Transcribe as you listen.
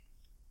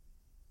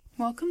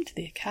Welcome to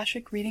the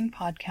Akashic Reading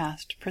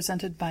Podcast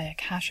presented by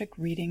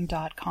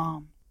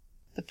AkashicReading.com,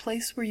 the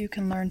place where you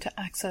can learn to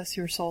access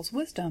your soul's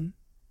wisdom,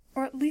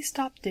 or at least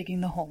stop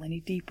digging the hole any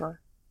deeper.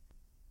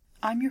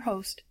 I'm your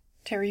host,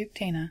 Terry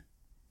Uktana,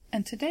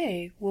 and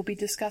today we'll be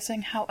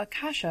discussing how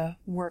Akasha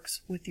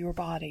works with your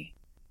body.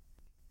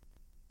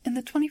 In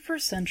the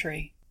 21st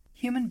century,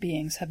 human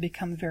beings have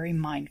become very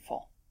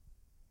mindful.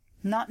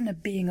 Not in a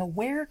being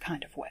aware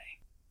kind of way,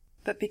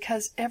 but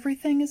because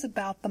everything is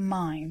about the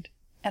mind,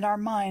 and our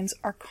minds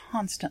are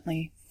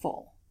constantly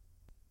full.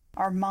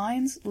 Our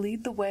minds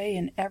lead the way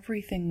in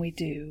everything we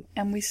do,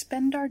 and we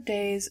spend our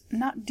days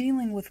not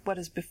dealing with what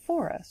is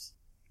before us,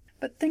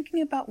 but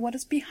thinking about what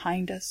is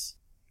behind us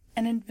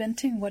and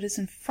inventing what is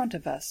in front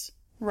of us,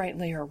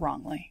 rightly or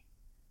wrongly.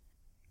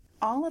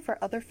 All of our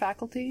other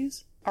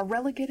faculties are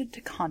relegated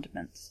to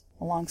condiments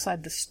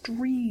alongside the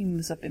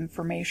streams of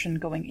information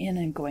going in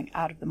and going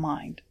out of the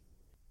mind.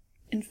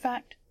 In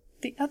fact,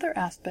 the other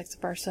aspects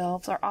of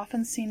ourselves are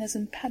often seen as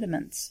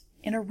impediments,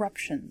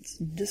 interruptions,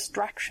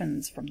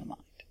 distractions from the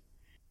mind.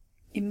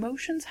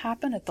 Emotions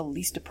happen at the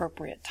least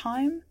appropriate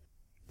time.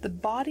 The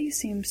body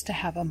seems to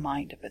have a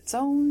mind of its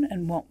own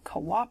and won't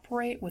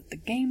cooperate with the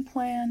game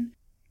plan.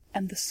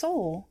 And the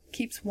soul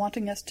keeps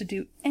wanting us to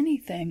do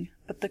anything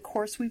but the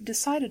course we've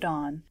decided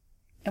on,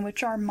 and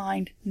which our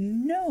mind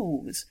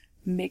knows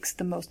makes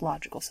the most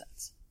logical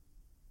sense.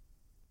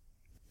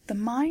 The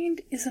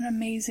mind is an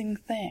amazing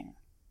thing.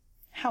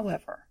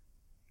 However,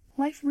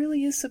 life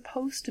really is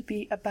supposed to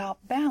be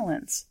about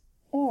balance,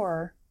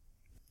 or,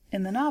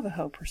 in the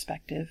Navajo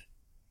perspective,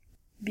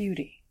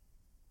 beauty.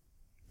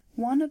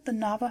 One of the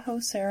Navajo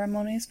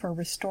ceremonies for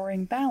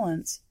restoring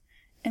balance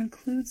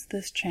includes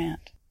this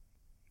chant: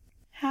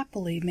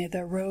 "Happily may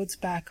their roads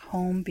back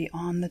home be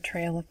on the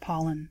trail of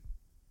pollen.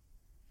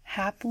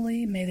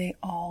 Happily may they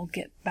all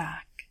get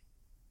back.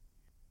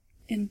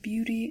 In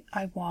beauty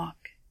I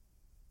walk.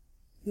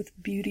 With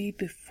beauty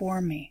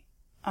before me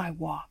I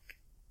walk.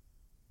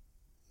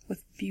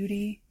 With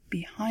beauty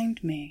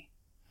behind me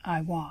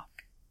I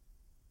walk.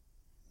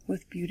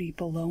 With beauty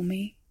below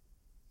me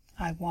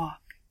I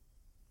walk.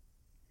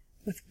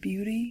 With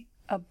beauty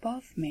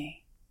above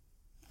me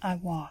I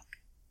walk.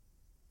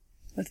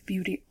 With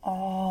beauty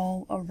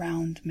all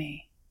around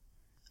me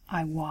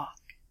I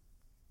walk.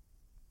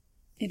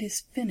 It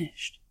is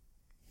finished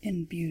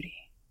in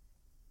beauty.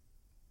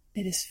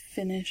 It is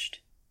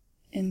finished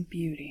in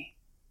beauty.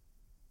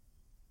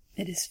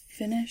 It is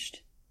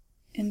finished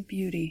in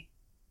beauty.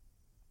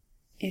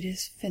 It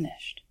is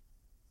finished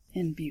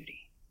in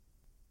beauty."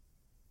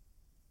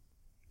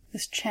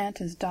 This chant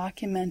is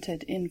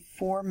documented in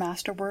 4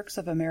 masterworks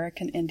of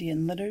American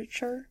Indian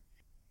literature,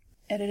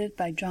 edited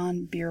by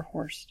John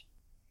Beerhorst,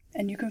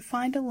 and you can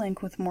find a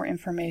link with more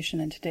information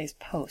in today's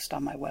post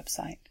on my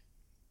website.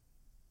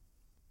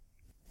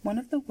 One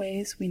of the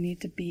ways we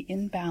need to be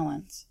in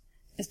balance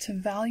is to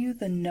value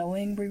the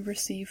knowing we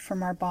receive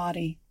from our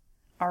body,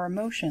 our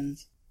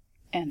emotions,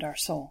 and our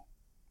soul.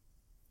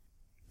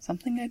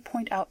 Something I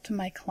point out to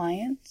my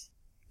clients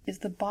is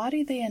the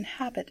body they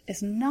inhabit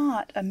is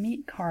not a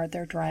meat car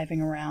they're driving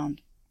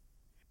around.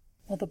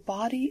 While the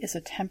body is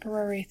a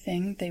temporary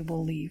thing they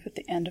will leave at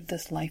the end of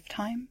this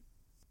lifetime,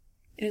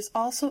 it is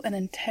also an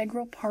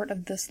integral part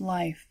of this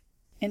life,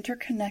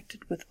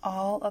 interconnected with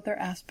all other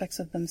aspects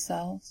of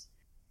themselves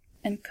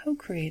and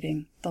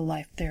co-creating the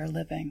life they are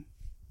living.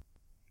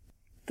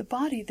 The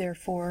body,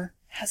 therefore,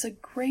 has a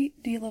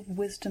great deal of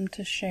wisdom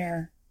to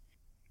share,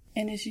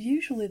 and is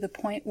usually the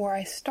point where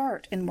I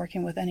start in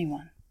working with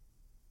anyone.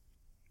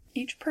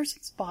 Each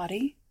person's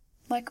body,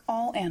 like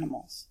all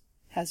animals,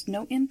 has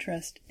no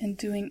interest in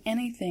doing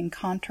anything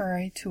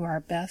contrary to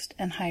our best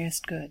and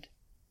highest good.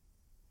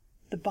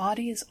 The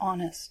body is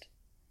honest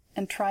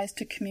and tries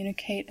to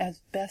communicate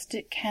as best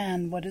it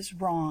can what is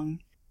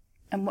wrong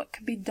and what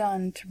could be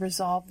done to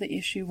resolve the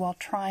issue while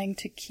trying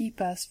to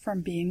keep us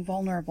from being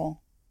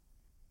vulnerable.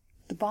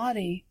 The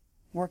body,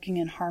 working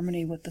in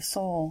harmony with the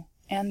soul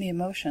and the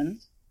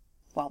emotions,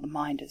 while the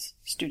mind is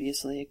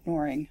studiously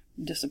ignoring,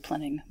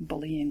 disciplining,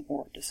 bullying,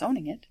 or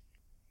disowning it,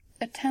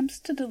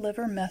 attempts to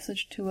deliver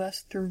message to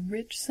us through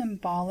rich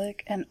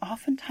symbolic and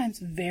oftentimes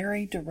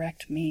very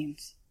direct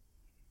means.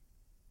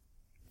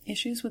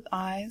 Issues with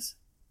eyes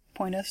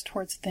point us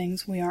towards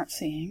things we aren't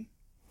seeing,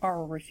 or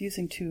are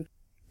refusing to,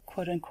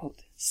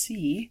 quote-unquote,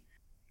 see,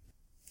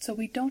 so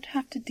we don't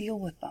have to deal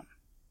with them.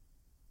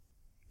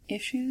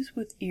 Issues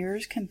with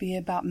ears can be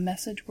about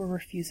message we're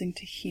refusing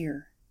to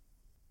hear.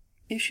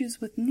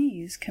 Issues with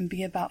knees can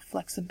be about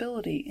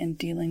flexibility in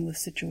dealing with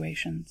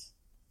situations,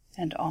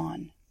 and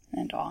on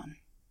and on.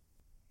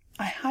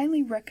 I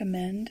highly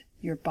recommend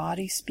Your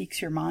Body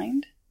Speaks Your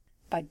Mind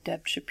by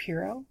Deb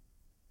Shapiro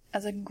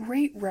as a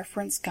great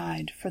reference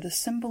guide for the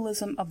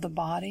symbolism of the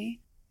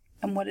body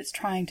and what it's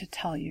trying to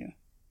tell you.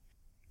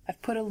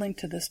 I've put a link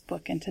to this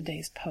book in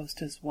today's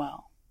post as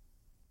well.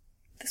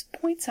 This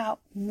points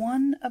out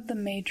one of the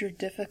major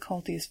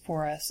difficulties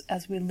for us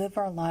as we live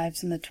our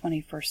lives in the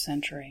 21st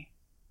century.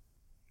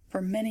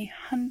 For many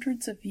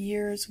hundreds of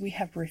years, we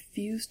have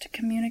refused to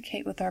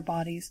communicate with our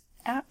bodies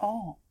at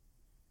all.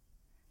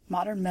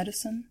 Modern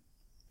medicine,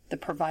 the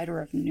provider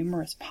of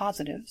numerous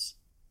positives,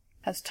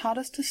 has taught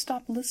us to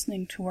stop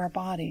listening to our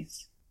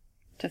bodies,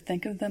 to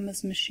think of them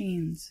as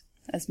machines,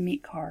 as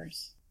meat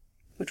cars,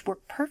 which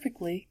work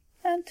perfectly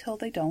until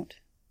they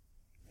don't,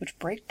 which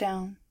break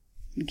down,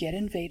 get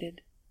invaded,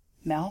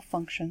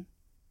 malfunction,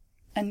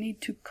 and need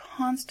to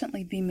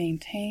constantly be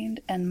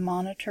maintained and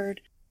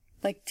monitored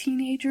like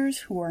teenagers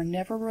who are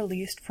never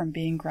released from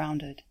being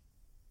grounded.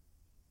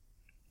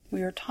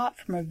 We are taught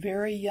from a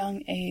very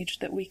young age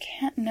that we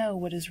can't know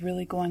what is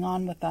really going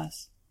on with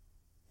us,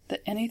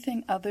 that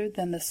anything other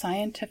than the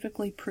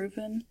scientifically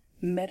proven,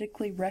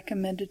 medically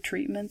recommended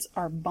treatments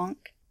are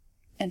bunk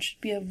and should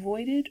be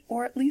avoided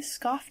or at least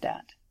scoffed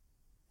at,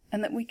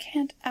 and that we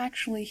can't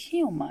actually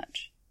heal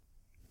much,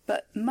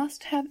 but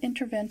must have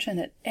intervention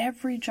at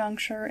every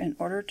juncture in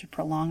order to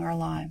prolong our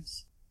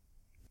lives.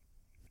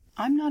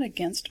 I'm not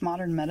against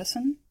modern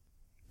medicine,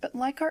 but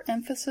like our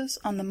emphasis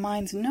on the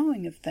mind's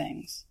knowing of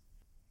things,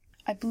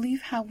 I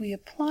believe how we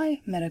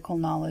apply medical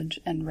knowledge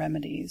and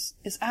remedies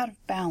is out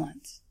of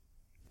balance,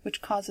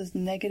 which causes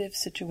negative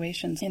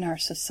situations in our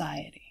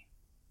society.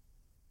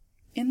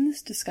 In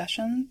this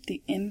discussion,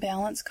 the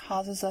imbalance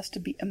causes us to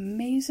be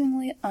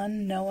amazingly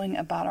unknowing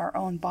about our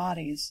own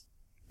bodies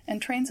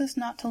and trains us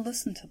not to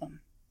listen to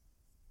them.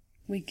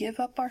 We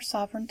give up our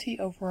sovereignty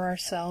over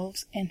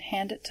ourselves and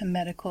hand it to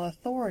medical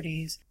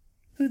authorities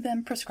who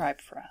then prescribe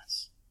for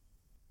us.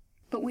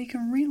 But we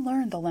can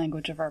relearn the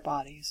language of our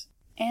bodies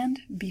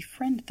and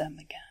befriend them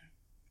again.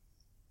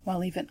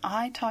 While even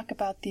I talk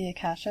about the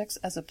Akashics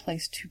as a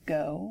place to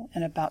go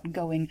and about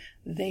going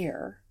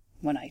there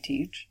when I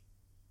teach,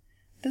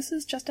 this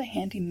is just a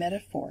handy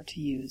metaphor to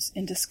use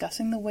in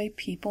discussing the way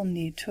people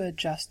need to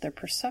adjust their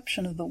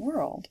perception of the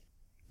world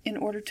in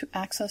order to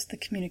access the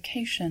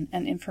communication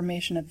and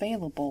information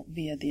available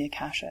via the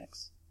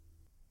Akashics.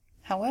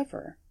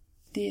 However,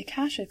 the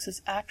Akashics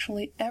is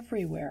actually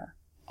everywhere,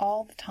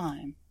 all the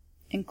time,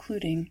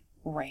 including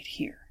right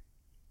here.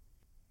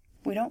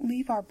 We don't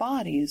leave our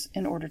bodies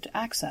in order to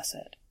access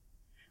it.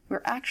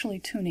 We're actually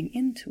tuning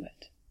into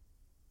it.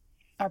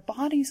 Our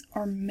bodies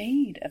are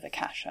made of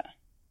Akasha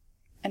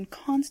and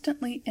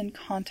constantly in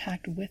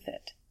contact with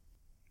it.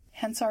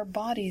 Hence our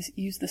bodies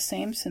use the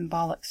same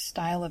symbolic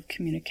style of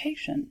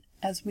communication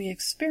as we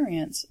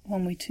experience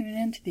when we tune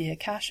into the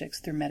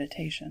Akashics through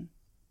meditation.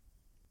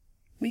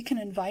 We can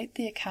invite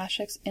the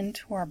Akashics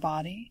into our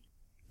body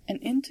and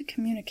into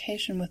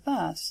communication with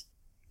us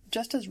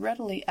just as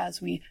readily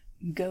as we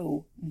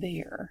go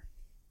there.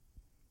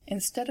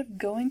 Instead of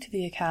going to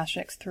the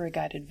Akashics through a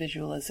guided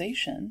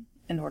visualization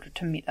in order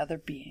to meet other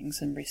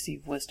beings and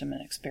receive wisdom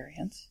and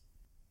experience,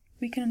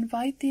 we can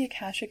invite the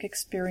Akashic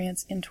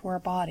experience into our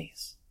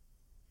bodies.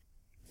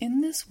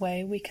 In this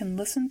way, we can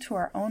listen to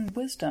our own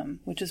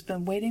wisdom, which has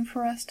been waiting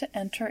for us to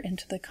enter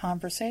into the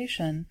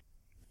conversation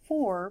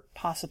for,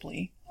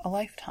 possibly, a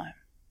lifetime.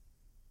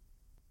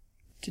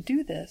 To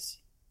do this,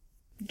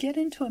 get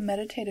into a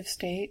meditative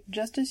state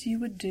just as you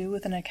would do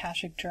with an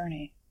Akashic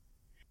journey.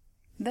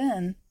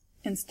 Then,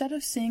 instead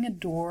of seeing a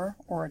door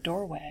or a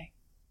doorway,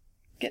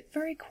 get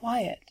very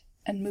quiet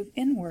and move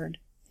inward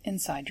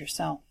inside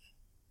yourself.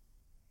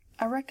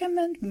 I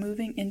recommend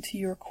moving into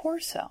your core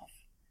self,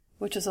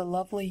 which is a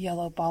lovely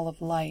yellow ball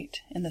of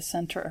light in the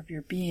center of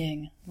your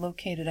being,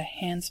 located a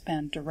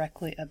handspan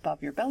directly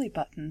above your belly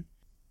button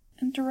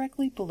and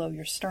directly below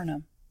your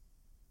sternum.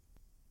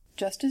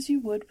 Just as you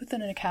would with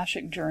an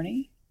Akashic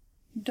journey,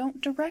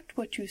 don't direct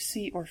what you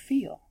see or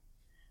feel,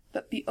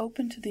 but be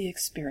open to the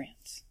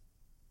experience.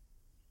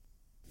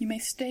 You may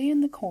stay in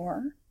the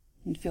core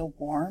and feel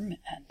warm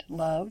and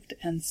loved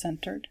and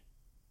centered.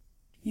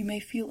 You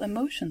may feel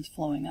emotions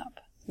flowing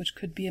up, which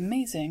could be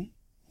amazing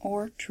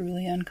or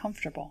truly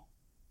uncomfortable.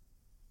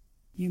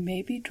 You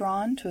may be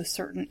drawn to a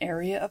certain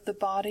area of the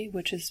body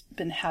which has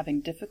been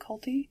having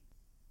difficulty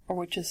or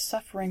which is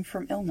suffering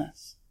from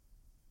illness.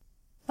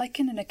 Like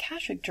in an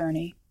Akashic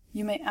journey,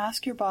 you may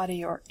ask your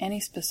body or any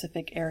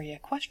specific area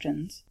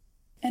questions,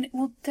 and it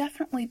will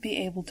definitely be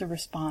able to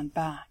respond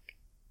back.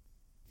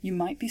 You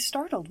might be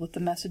startled with the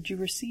message you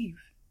receive.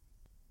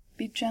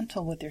 Be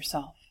gentle with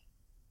yourself.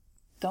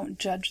 Don't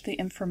judge the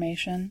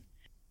information,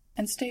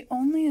 and stay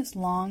only as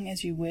long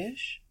as you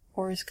wish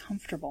or is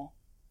comfortable.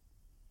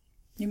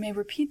 You may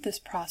repeat this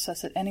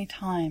process at any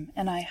time,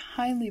 and I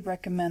highly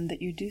recommend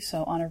that you do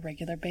so on a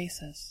regular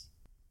basis.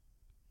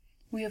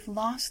 We have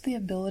lost the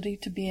ability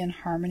to be in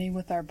harmony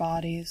with our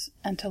bodies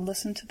and to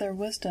listen to their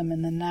wisdom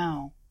in the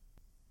now.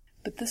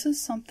 But this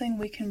is something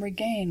we can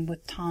regain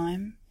with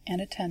time and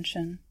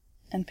attention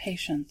and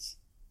patience.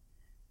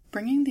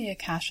 Bringing the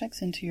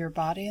Akashics into your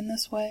body in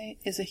this way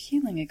is a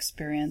healing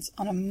experience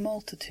on a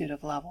multitude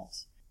of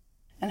levels,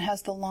 and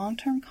has the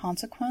long-term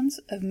consequence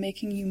of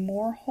making you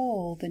more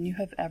whole than you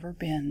have ever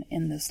been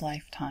in this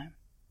lifetime.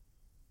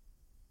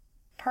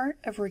 Part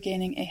of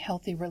regaining a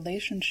healthy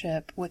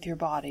relationship with your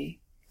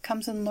body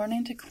comes in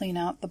learning to clean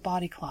out the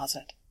body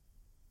closet.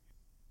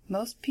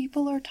 Most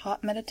people are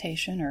taught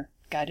meditation or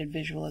guided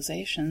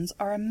visualizations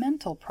are a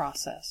mental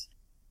process,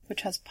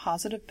 which has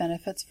positive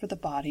benefits for the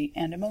body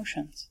and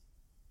emotions.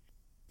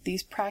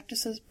 These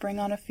practices bring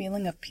on a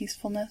feeling of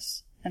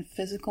peacefulness and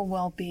physical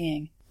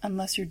well-being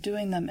unless you're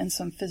doing them in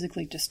some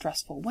physically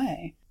distressful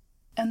way,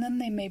 and then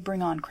they may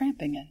bring on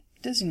cramping and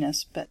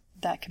dizziness, but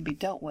that can be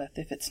dealt with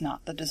if it's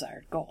not the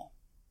desired goal.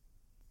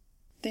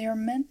 They are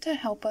meant to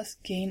help us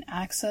gain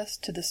access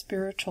to the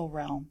spiritual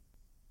realm,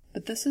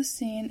 but this is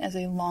seen as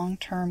a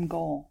long-term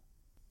goal.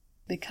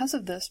 Because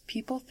of this,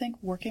 people think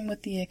working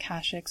with the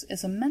Akashics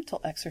is a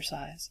mental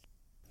exercise,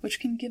 which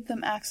can give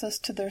them access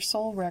to their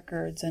soul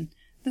records, and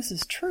this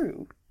is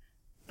true,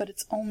 but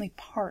it's only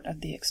part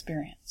of the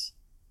experience.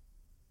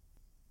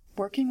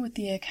 Working with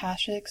the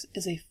Akashics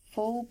is a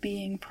full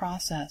being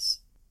process,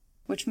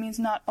 which means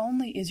not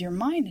only is your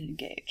mind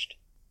engaged,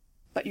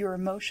 but your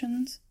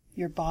emotions,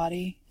 your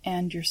body,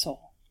 and your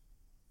soul.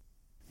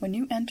 When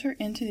you enter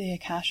into the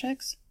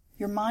Akashics,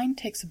 your mind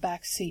takes a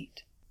back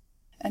seat,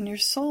 and your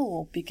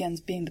soul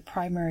begins being the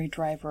primary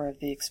driver of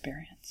the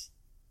experience.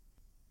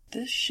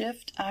 This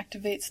shift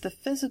activates the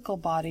physical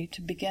body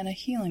to begin a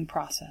healing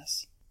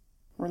process,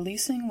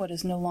 releasing what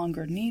is no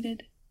longer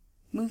needed,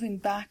 moving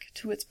back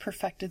to its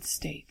perfected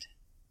state.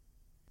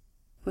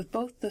 With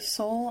both the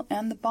soul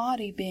and the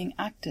body being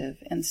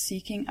active and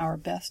seeking our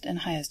best and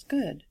highest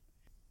good,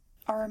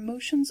 our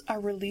emotions are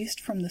released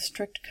from the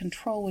strict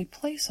control we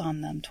place on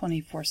them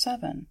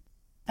 24/7,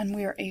 and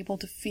we are able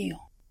to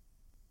feel.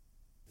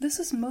 This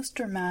is most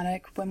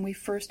dramatic when we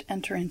first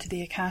enter into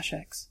the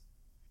Akashics.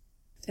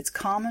 It's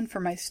common for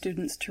my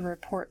students to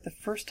report the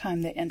first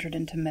time they entered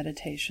into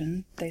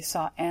meditation, they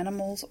saw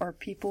animals or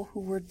people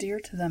who were dear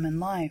to them in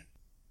life,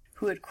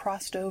 who had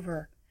crossed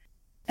over,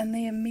 and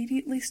they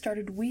immediately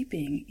started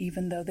weeping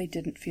even though they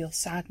didn't feel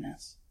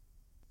sadness.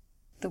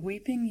 The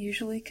weeping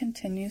usually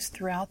continues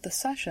throughout the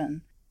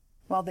session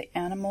while the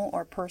animal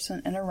or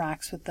person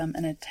interacts with them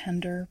in a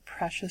tender,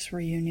 precious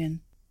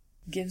reunion,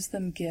 gives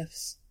them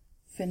gifts,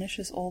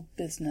 finishes old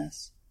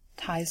business,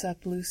 ties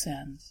up loose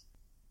ends,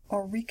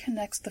 or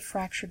reconnects the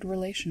fractured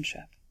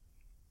relationship.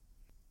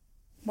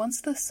 Once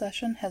the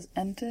session has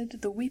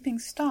ended, the weeping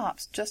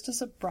stops just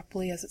as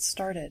abruptly as it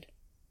started.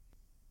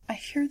 I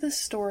hear this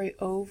story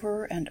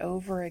over and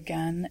over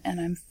again,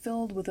 and I'm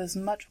filled with as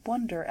much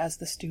wonder as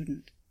the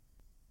student.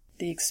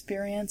 The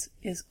experience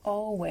is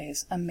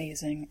always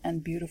amazing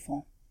and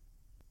beautiful.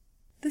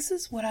 This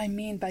is what I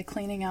mean by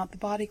cleaning out the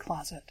body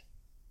closet.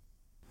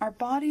 Our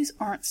bodies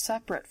aren't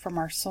separate from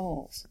our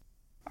souls.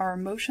 Our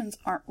emotions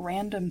aren't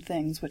random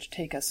things which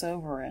take us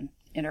over and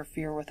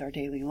interfere with our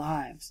daily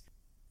lives.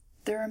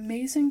 They're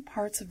amazing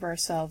parts of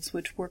ourselves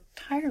which work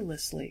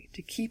tirelessly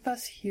to keep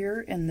us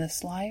here in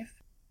this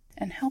life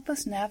and help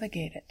us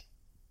navigate it.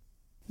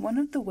 One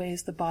of the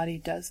ways the body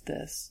does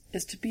this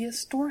is to be a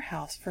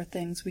storehouse for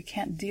things we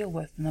can't deal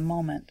with in the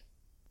moment.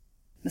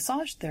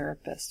 Massage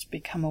therapists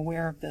become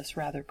aware of this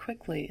rather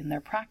quickly in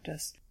their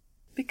practice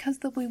because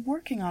they'll be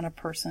working on a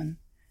person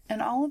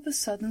and all of a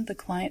sudden the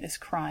client is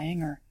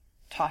crying or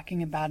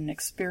talking about an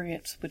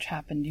experience which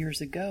happened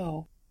years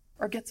ago,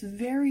 or gets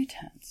very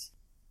tense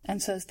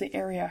and says the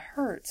area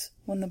hurts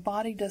when the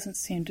body doesn't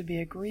seem to be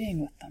agreeing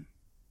with them.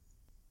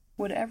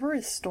 Whatever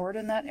is stored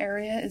in that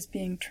area is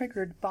being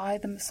triggered by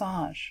the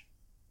massage.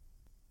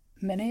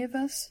 Many of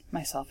us,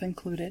 myself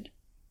included,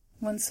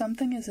 when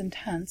something is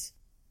intense,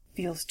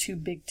 feels too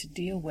big to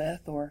deal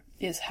with, or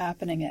is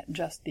happening at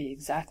just the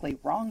exactly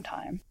wrong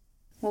time,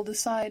 will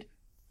decide,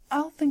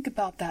 I'll think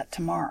about that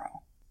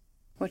tomorrow,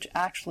 which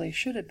actually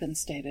should have been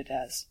stated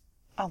as,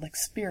 I'll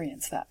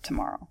experience that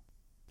tomorrow,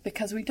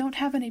 because we don't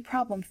have any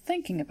problem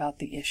thinking about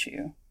the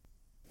issue.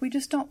 We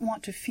just don't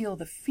want to feel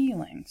the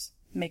feelings,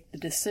 make the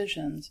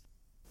decisions,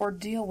 or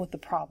deal with the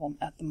problem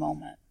at the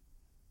moment.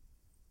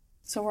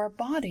 So our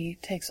body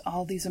takes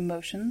all these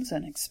emotions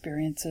and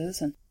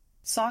experiences and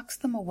socks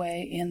them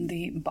away in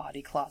the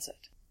body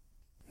closet,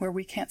 where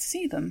we can't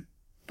see them,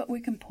 but we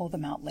can pull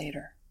them out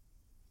later.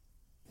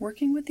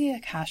 Working with the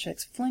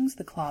Akashics flings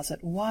the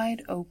closet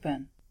wide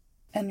open,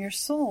 and your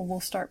soul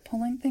will start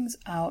pulling things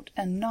out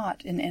and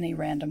not in any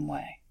random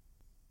way.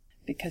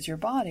 Because your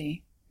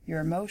body,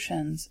 your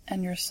emotions,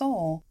 and your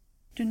soul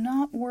do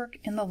not work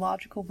in the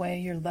logical way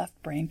your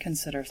left brain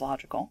considers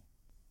logical,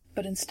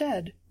 but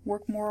instead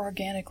work more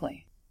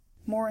organically,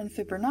 more in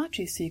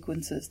Fibonacci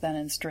sequences than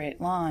in straight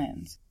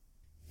lines.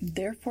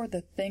 Therefore,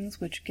 the things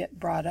which get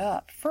brought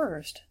up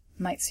first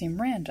might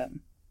seem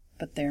random,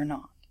 but they're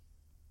not.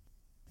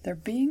 They're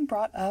being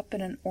brought up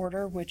in an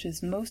order which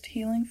is most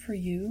healing for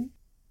you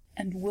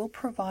and will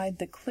provide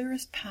the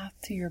clearest path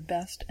to your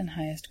best and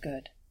highest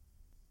good.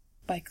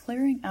 By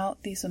clearing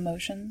out these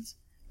emotions,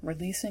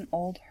 releasing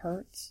old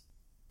hurts,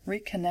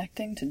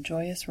 reconnecting to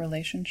joyous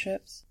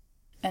relationships,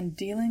 and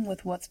dealing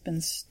with what's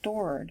been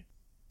stored,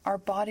 our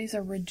bodies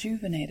are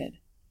rejuvenated,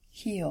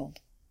 healed,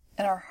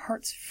 and our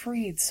hearts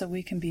freed so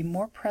we can be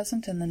more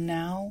present in the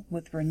now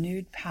with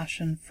renewed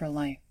passion for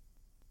life.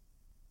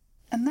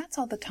 And that's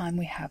all the time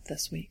we have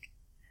this week.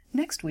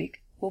 Next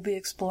week, we'll be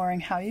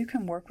exploring how you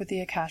can work with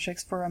the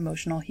Akashics for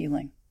emotional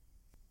healing.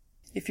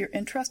 If you're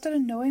interested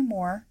in knowing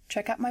more,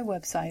 check out my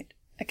website,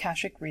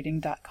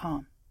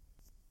 akashicreading.com.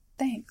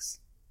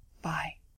 Thanks. Bye.